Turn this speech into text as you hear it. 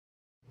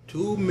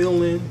2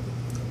 million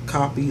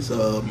copies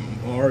of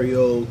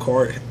Mario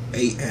Kart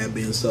 8 have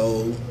been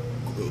sold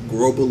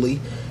globally,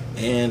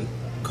 and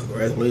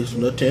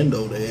congratulations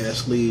Nintendo, they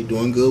actually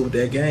doing good with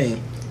that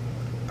game.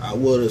 I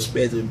would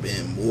expect it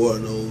been more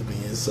of those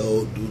being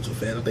sold due to the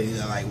fact I think they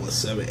got like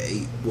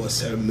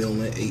 7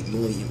 million, 8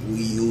 million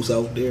Wii U's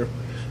out there.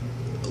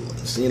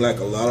 It seems like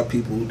a lot of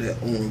people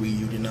that own Wii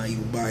U did not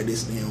even buy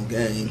this damn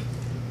game,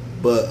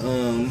 but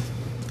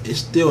it's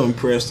still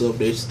impressive.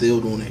 They're still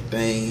doing their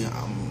thing.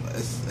 I'm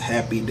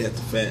happy that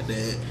the fact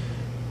that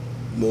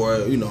more,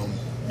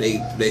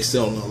 they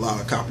selling a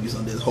lot of copies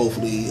on this.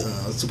 Hopefully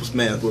Super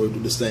Smash Bros. Will do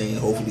the same.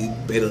 Hopefully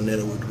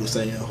Bayonetta will do the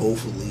same.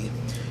 Hopefully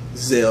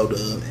Zelda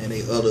and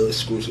the other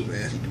exclusives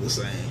actually do the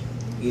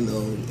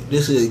same.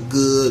 This is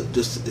good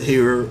just to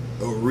hear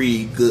or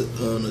read good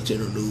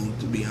Nintendo news,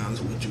 to be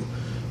honest with you.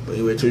 But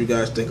anyway, until you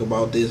guys think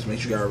about this, make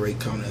sure you guys rate,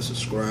 comment, and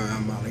subscribe.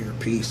 I'm out here.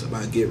 Peace. If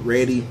I get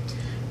ready,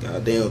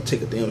 goddamn,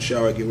 take a damn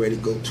shower, get ready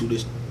to go to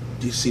this.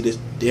 You see this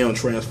damn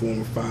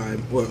Transformer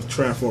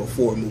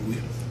 4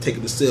 movie.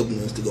 Taking the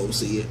siblings to go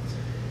see it.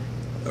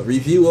 A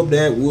review of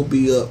that will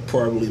be up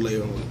probably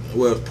later on.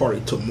 Well,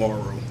 probably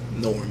tomorrow.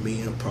 Knowing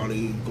me, I'm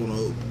probably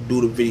gonna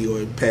do the video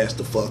and pass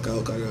the fuck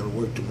out. 'Cause I gotta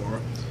work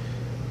tomorrow.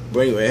 But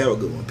anyway, have a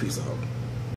good one. Peace out.